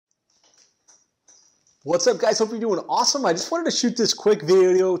What's up, guys? Hope you're doing awesome. I just wanted to shoot this quick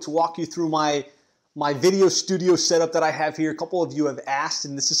video to walk you through my video studio setup that I have here. A couple of you have asked,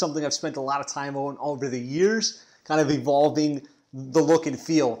 and this is something I've spent a lot of time on over the years, kind of evolving the look and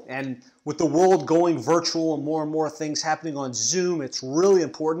feel. And with the world going virtual and more things happening on Zoom, it's really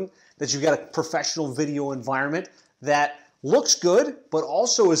important that you've got a professional video environment that looks good, but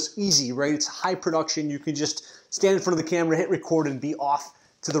also is easy, right? It's high production. You can just stand in front of the camera, hit record, and be off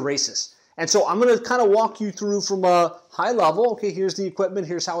to the races. And so I'm going to kind of walk you through from a high level. Okay, here's the equipment,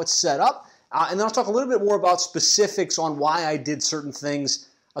 here's how it's set up. And then I'll talk a little bit more about specifics on why I did certain things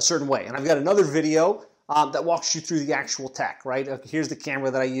a certain way. And I've got another video that walks you through the actual tech, right? Okay, here's the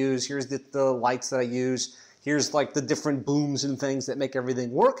camera that I use, here's the lights that I use, here's like the different booms and things that make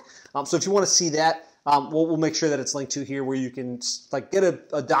everything work. So if you want to see that, we'll make sure that it's linked to here where you can like get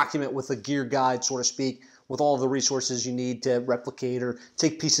a document with a gear guide, so to speak, with all the resources you need to replicate or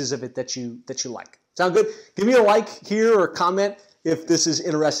take pieces of it that you like. Sound good? Give me a like here or comment if this is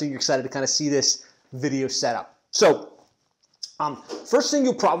interesting. You're excited to kind of see this video setup. So first thing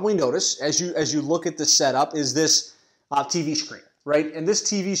you'll probably notice as you look at the setup is this TV screen, right? And this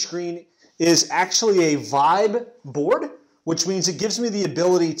TV screen is actually a Vibe board, which means it gives me the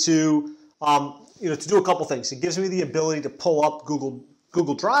ability to to do a couple things. It gives me the ability to pull up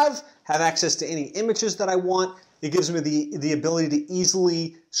Google Drive, have access to any images that I want. It gives me the ability to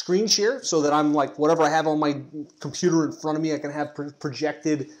easily screen share so that I'm like whatever I have on my computer in front of me, I can have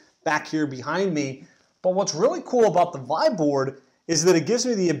projected back here behind me. But what's really cool about the Vibe board is that it gives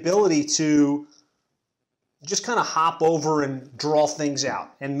me the ability to just kind of hop over and draw things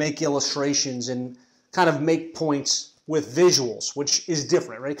out and make illustrations and kind of make points with visuals, which is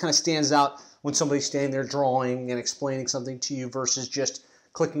different, right? It kind of stands out when somebody's standing there drawing and explaining something to you versus just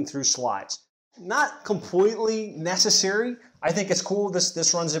clicking through slides. Not completely necessary. I think it's cool.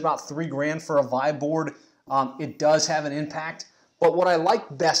 This runs about $3 grand for a Vibe board. It does have an impact, but what I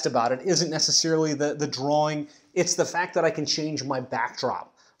like best about it isn't necessarily the drawing. It's the fact that I can change my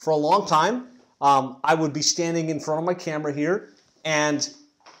backdrop. For a long time, I would be standing in front of my camera here, and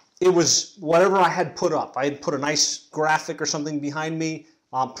it was whatever I had put up. I had put a nice graphic or something behind me,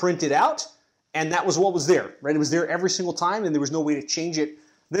 printed out, and that was what was there, right? It was there every single time, and there was no way to change it.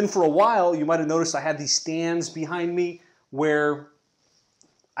 Then for a while, you might have noticed I had these stands behind me where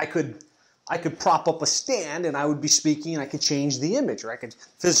I could prop up a stand, and I would be speaking, and I could change the image, or I could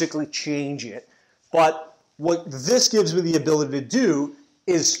physically change it. But what this gives me the ability to do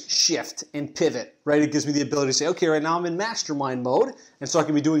is shift and pivot, right? It gives me the ability to say, okay, right now I'm in mastermind mode, and so I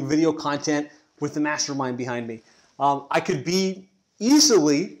can be doing video content with the mastermind behind me. I could be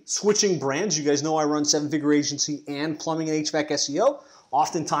easily switching brands. You guys know I run 7-figure agency and plumbing and HVAC SEO.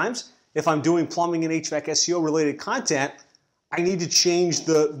 Oftentimes, if I'm doing plumbing and HVAC SEO related content, I need to change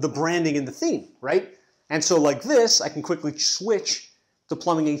the branding and the theme, right? And so like this, I can quickly switch to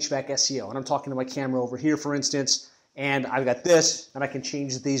plumbing HVAC SEO. And I'm talking to my camera over here, for instance, and I've got this, and I can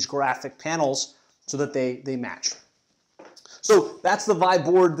change these graphic panels so that they match. So that's the Vibe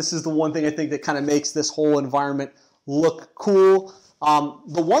board. This is the one thing I think that kind of makes this whole environment look cool.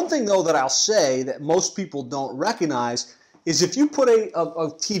 The one thing, though, that I'll say that most people don't recognize is if you put a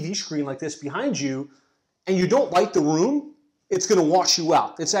TV screen like this behind you and you don't light the room, it's going to wash you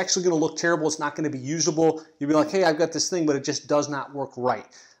out. It's actually going to look terrible. It's not going to be usable. You'll be like, hey, I've got this thing, but it just does not work right.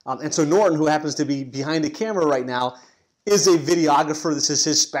 And so Norton, who happens to be behind the camera right now, is a videographer. This is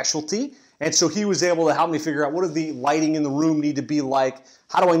his specialty. And so he was able to help me figure out what does the lighting in the room need to be like?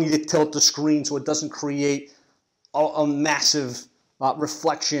 How do I need to tilt the screen so it doesn't create a massive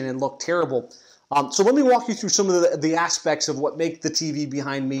reflection and look terrible? So let me walk you through some of the aspects of what make the TV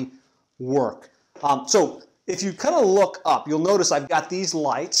behind me work. So if you kind of look up, you'll notice I've got these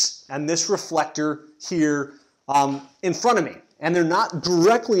lights and this reflector here in front of me. And they're not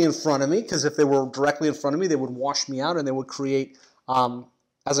directly in front of me, because if they were directly in front of me, they would wash me out and they would create,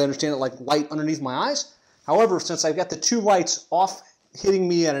 as I understand it, like light underneath my eyes. However, since I've got the two lights off hitting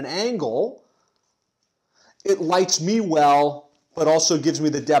me at an angle, it lights me well, but also gives me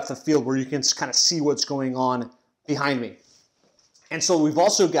the depth of field where you can kind of see what's going on behind me. And so we've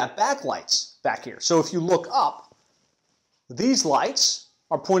also got backlights back here. So if you look up, these lights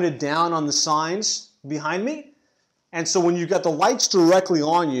are pointed down on the signs behind me. And so when you've got the lights directly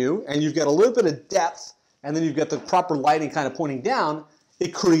on you and you've got a little bit of depth and then you've got the proper lighting kind of pointing down,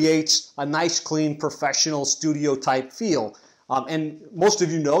 it creates a nice, clean, professional studio type feel. And most of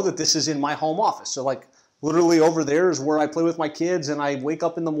you know that this is in my home office. So like literally over there is where I play with my kids and I wake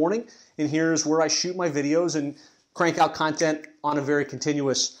up in the morning, and here's where I shoot my videos and crank out content on a very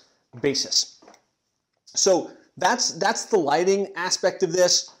continuous basis. So that's the lighting aspect of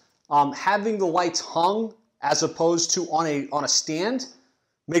this. having the lights hung as opposed to on a stand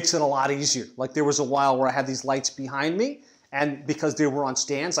makes it a lot easier. Like there was a while where I had these lights behind me, and because they were on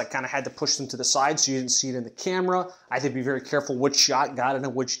stands, I kind of had to push them to the side so you didn't see it in the camera. I had to be very careful which shot got it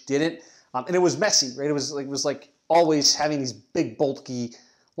and which didn't. And it was messy, right? It was like always having these big bulky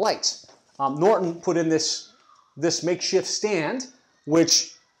lights. Norton put in this makeshift stand,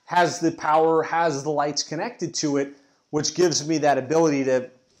 which has the power, has the lights connected to it, which gives me that ability to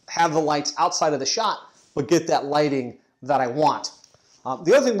have the lights outside of the shot, but get that lighting that I want.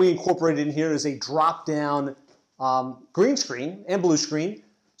 The other thing we incorporated in here is a drop-down green screen and blue screen.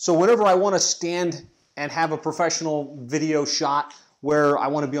 So whenever I want to stand and have a professional video shot where I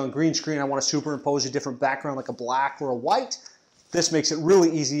want to be on green screen, I want to superimpose a different background like a black or a white, this makes it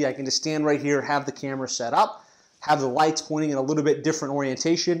really easy. I can just stand right here, have the camera set up, have the lights pointing in a little bit different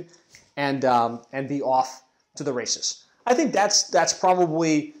orientation, and be off to the races. I think that's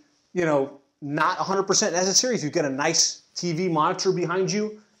probably, you know, not 100% necessary. If you've got a nice TV monitor behind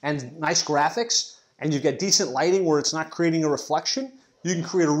you and nice graphics, and you've got decent lighting where it's not creating a reflection, you can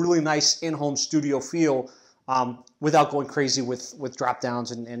create a really nice in-home studio feel without going crazy with drop-downs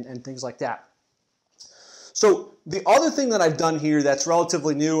and things like that. So the other thing that I've done here that's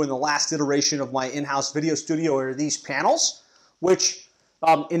relatively new in the last iteration of my in-house video studio are these panels, which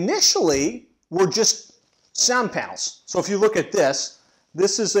initially were just sound panels. So if you look at this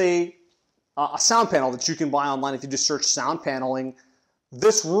is a sound panel that you can buy online if you just search sound paneling.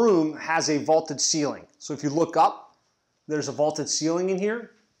 This room has a vaulted ceiling. So if you look up, there's a vaulted ceiling in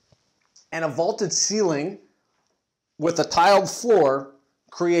here. And a vaulted ceiling with a tiled floor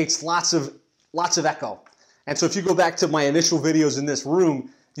creates lots of echo. And so if you go back to my initial videos in this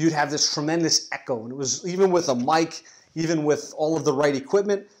room, you'd have this tremendous echo. And it was even with a mic, even with all of the right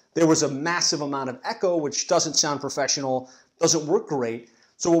equipment, there was a massive amount of echo, which doesn't sound professional, doesn't work great.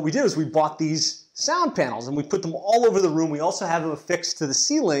 So what we did is we bought these sound panels and we put them all over the room. We also have them affixed to the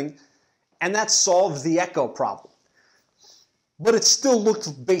ceiling, and that solved the echo problem. But it still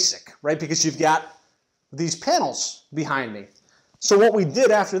looked basic, right? Because you've got these panels behind me. So what we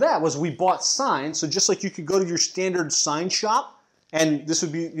did after that was we bought signs. So just like you could go to your standard sign shop, and this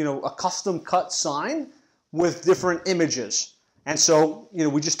would be, you know, a custom cut sign with different images. And so, you know,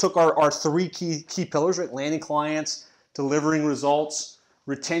 we just took our three key pillars, right? Landing clients, delivering results,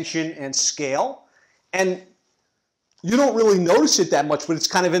 retention, and scale. And you don't really notice it that much, but it's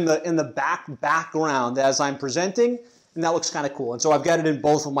kind of in the background as I'm presenting, and that looks kind of cool. And so I've got it in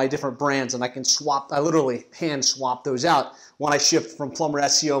both of my different brands, and I can swap, I literally hand swap those out when I shift from plumber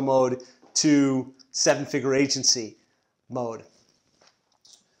SEO mode to seven-figure agency mode.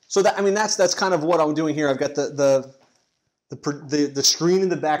 So that, I mean, that's kind of what I'm doing here. I've got the screen in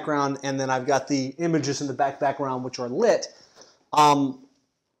the background, and then I've got the images in the background, which are lit.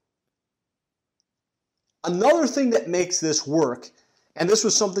 Another thing that makes this work, and this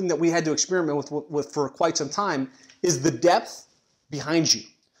was something that we had to experiment with for quite some time, is the depth behind you.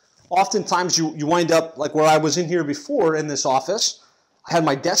 Oftentimes you wind up like where I was in here before in this office. I had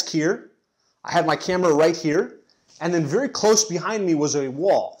my desk here, I had my camera right here, and then very close behind me was a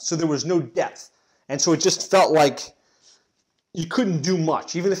wall, so there was no depth. And so it just felt like you couldn't do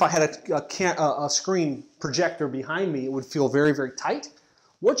much. Even if I had a screen projector behind me, it would feel very, very tight.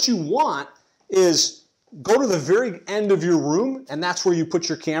 What you want is go to the very end of your room, and that's where you put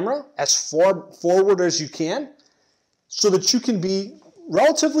your camera as far forward as you can so that you can be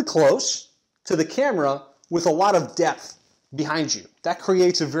relatively close to the camera with a lot of depth behind you. That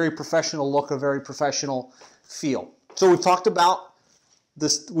creates a very professional look, a very professional feel. So we've talked about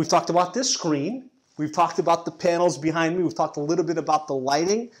this screen. We've talked about the panels behind me. We've talked a little bit about the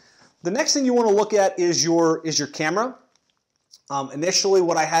lighting. The next thing you want to look at is your camera. Initially,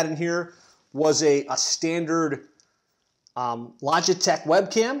 what I had in here was a standard Logitech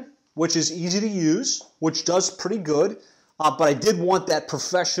webcam, which is easy to use, which does pretty good, but I did want that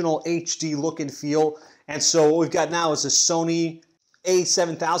professional HD look and feel, and so what we've got now is a Sony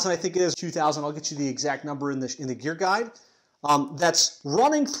A7000, I think it is, 2000, I'll get you the exact number in the gear guide, that's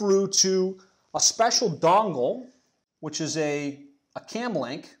running through to a special dongle, which is a cam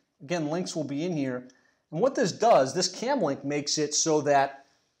link. Again, links will be in here, and what this does, this cam link makes it so that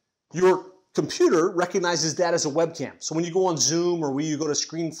your computer recognizes that as a webcam. So when you go on Zoom or when you go to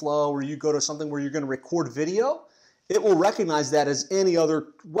ScreenFlow or you go to something where you're going to record video, it will recognize that as any other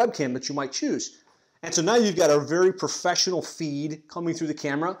webcam that you might choose. And so now you've got a very professional feed coming through the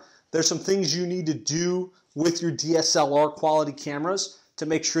camera. There's some things you need to do with your DSLR quality cameras to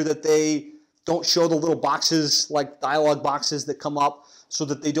make sure that they don't show the little boxes like dialog boxes that come up so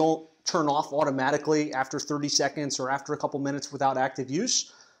that they don't turn off automatically after 30 seconds or after a couple minutes without active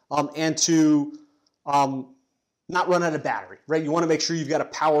use. and to not run out of battery, right? You want to make sure you've got a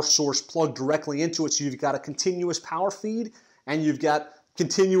power source plugged directly into it, so you've got a continuous power feed and you've got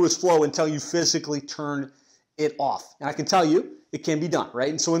continuous flow until you physically turn it off. And I can tell you, it can be done, right?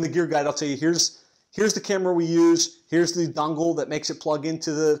 And so in the gear guide, I'll tell you, here's the camera we use, here's the dongle that makes it plug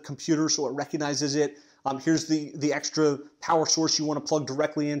into the computer so it recognizes it. Here's the extra power source you want to plug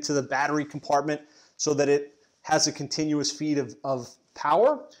directly into the battery compartment so that it has a continuous feed of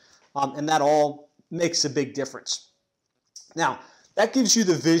power, and that all makes a big difference. Now, that gives you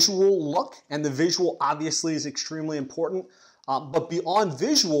the visual look, and the visual obviously is extremely important, but beyond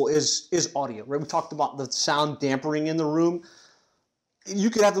visual is audio, right? We talked about the sound dampening in the room. You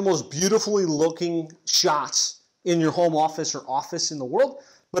could have the most beautifully looking shots in your home office or office in the world,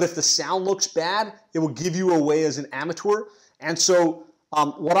 but if the sound looks bad, it will give you away as an amateur. And so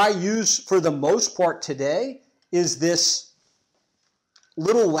what I use for the most part today is this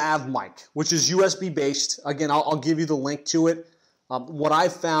little lav mic, which is USB based. Again, I'll give you the link to it. What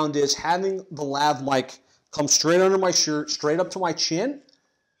I've found is having the lav mic come straight under my shirt, straight up to my chin,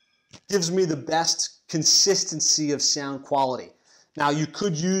 gives me the best consistency of sound quality. Now you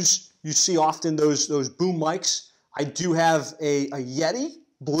could use, you see often those boom mics. I do have a Yeti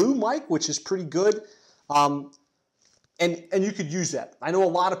Blue mic, which is pretty good. And you could use that. I know a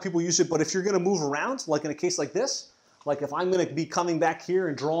lot of people use it, but if you're gonna move around, like in a case like this, like if I'm going to be coming back here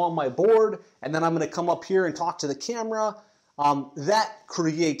and draw on my board, and then I'm going to come up here and talk to the camera, that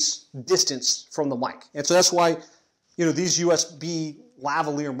creates distance from the mic. And so that's why, you know, these USB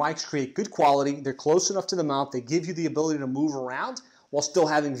lavalier mics create good quality. They're close enough to the mouth. They give you the ability to move around while still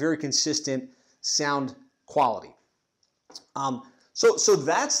having very consistent sound quality. So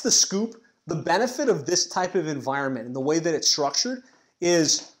that's the scoop. The benefit of this type of environment and the way that it's structured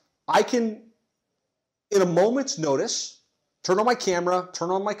is I can, in a moment's notice, turn on my camera, turn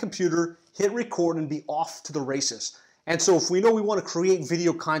on my computer, hit record, and be off to the races. And so if we know we want to create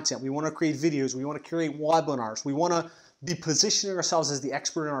video content, we want to create videos, we want to create webinars, we want to be positioning ourselves as the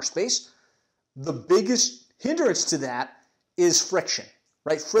expert in our space, the biggest hindrance to that is friction,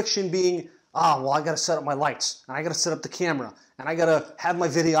 right? Friction being, well, I got to set up my lights, and I got to set up the camera, and I got to have my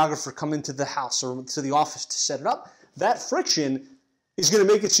videographer come into the house or to the office to set it up. That friction is going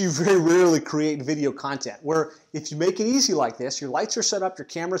to make it so you very rarely create video content. Where if you make it easy like this, your lights are set up, your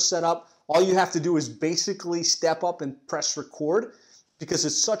camera's set up, all you have to do is basically step up and press record. Because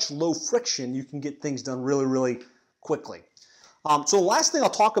it's such low friction, you can get things done really, really quickly. So the last thing I'll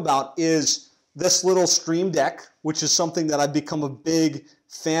talk about is this little Stream Deck, which is something that I've become a big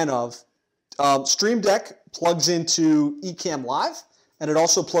fan of. Stream Deck plugs into Ecamm Live, and it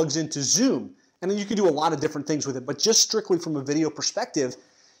also plugs into Zoom. And then you can do a lot of different things with it, but just strictly from a video perspective,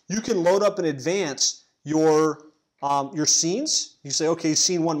 you can load up in advance your scenes. You say, okay,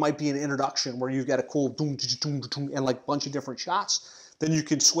 scene one might be an introduction where you've got a cool doom, doom, doom, and like bunch of different shots. Then you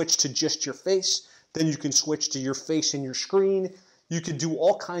can switch to just your face. Then you can switch to your face and your screen. You can do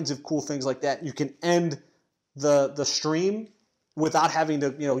all kinds of cool things like that. You can end the stream without having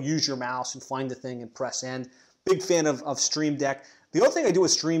to use your mouse and find the thing and press end. Big fan of Stream Deck. The other thing I do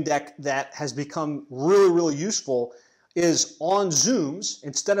with Stream Deck that has become really, really useful is on Zooms,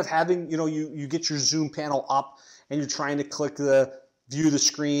 instead of having, you get your Zoom panel up and you're trying to click view the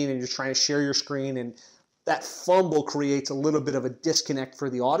screen and you're trying to share your screen, and that fumble creates a little bit of a disconnect for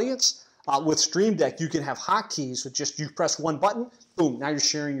the audience. With Stream Deck, you can have hotkeys, so just you press one button, boom, now you're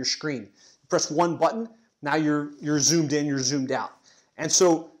sharing your screen. You press one button, now you're zoomed in, you're zoomed out. And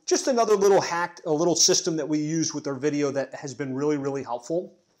so just another little hack, a little system that we use with our video that has been really, really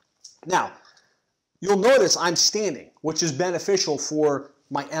helpful. Now, you'll notice I'm standing, which is beneficial for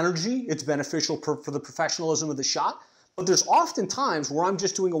my energy. It's beneficial for the professionalism of the shot. But there's often times where I'm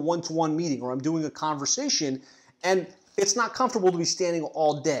just doing a one-to-one meeting or I'm doing a conversation, and it's not comfortable to be standing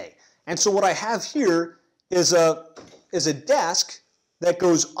all day. And so what I have here is a desk that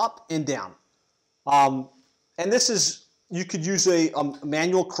goes up and down. And this is, you could use a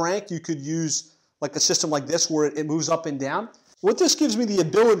manual crank. You could use like a system like this where it moves up and down. What this gives me the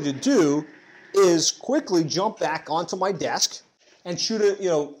ability to do is quickly jump back onto my desk and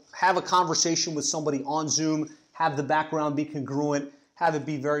have a conversation with somebody on Zoom, have the background be congruent, have it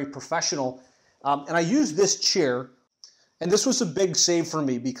be very professional. And I use this chair, and this was a big save for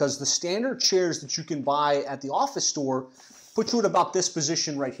me because the standard chairs that you can buy at the office store put you at about this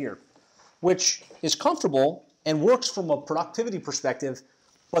position right here, which is comfortable and works from a productivity perspective,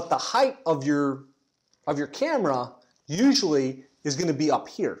 but the height of your camera usually is going to be up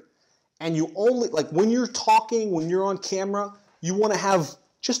here. And you only, like when you're talking, when you're on camera, you want to have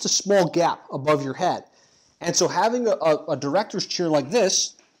just a small gap above your head. And so having a director's chair like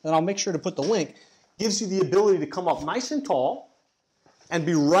this and I'll make sure to put the link, gives you the ability to come up nice and tall and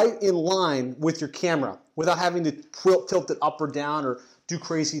be right in line with your camera without having to tilt it up or down or do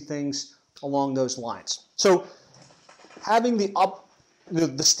crazy things along those lines. So having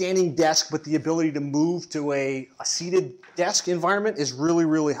the standing desk with the ability to move to a seated desk environment is really,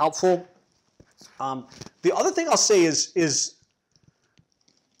 really helpful. The other thing I'll say is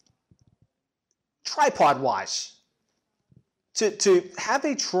tripod-wise, to have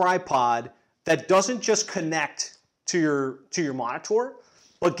a tripod that doesn't just connect to your monitor,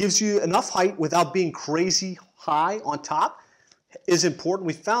 but gives you enough height without being crazy high on top is important.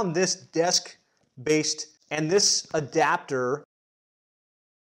 We found this desk-based and this adapter,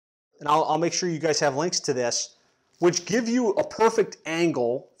 and I'll make sure you guys have links to this, which give you a perfect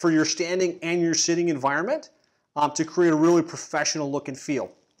angle for your standing and your sitting environment to create a really professional look and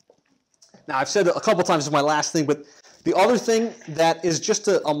feel. Now, I've said it a couple times in my last thing, but the other thing that is just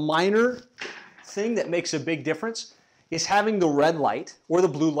a minor thing that makes a big difference is having the red light or the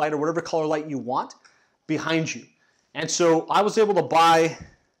blue light or whatever color light you want behind you. And so I was able to buy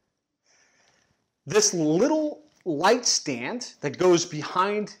this little light stand that goes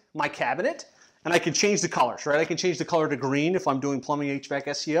behind my cabinet, and I can change the colors, right? I can change the color to green if I'm doing plumbing, HVAC,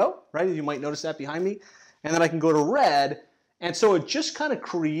 SEO, right? You might notice that behind me. And then I can go to red, and so it just kind of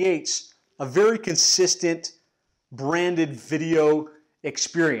creates a very consistent branded video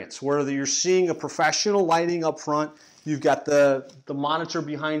experience, whether you're seeing a professional lighting up front, you've got the monitor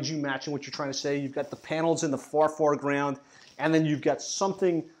behind you matching what you're trying to say, you've got the panels in the far foreground, and then you've got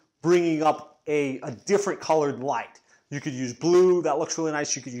something bringing up a different colored light. You could use blue, that looks really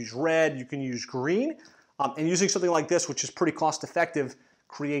nice. You could use red, you can use green. And using something like this, which is pretty cost effective,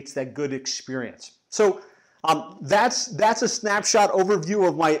 creates that good experience. So that's a snapshot overview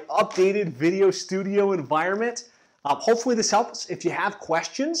of my updated video studio environment. Hopefully this helps. If you have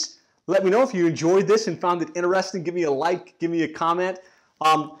questions, let me know. If you enjoyed this and found it interesting, give me a like, give me a comment.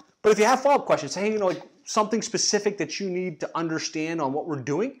 But if you have follow-up questions, hey, like something specific that you need to understand on what we're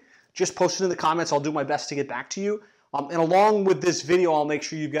doing, just post it in the comments. I'll do my best to get back to you. And along with this video, I'll make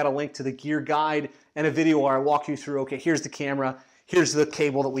sure you've got a link to the gear guide and a video where I walk you through, okay, here's the camera, here's the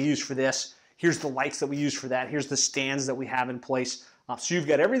cable that we use for this, here's the lights that we use for that, here's the stands that we have in place. So you've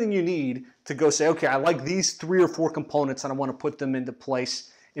got everything you need to go say, okay, I like these 3 or 4 components and I want to put them into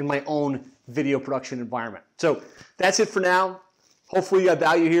place in my own video production environment. So that's it for now. Hopefully you got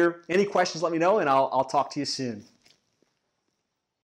value here. Any questions, let me know, and I'll talk to you soon.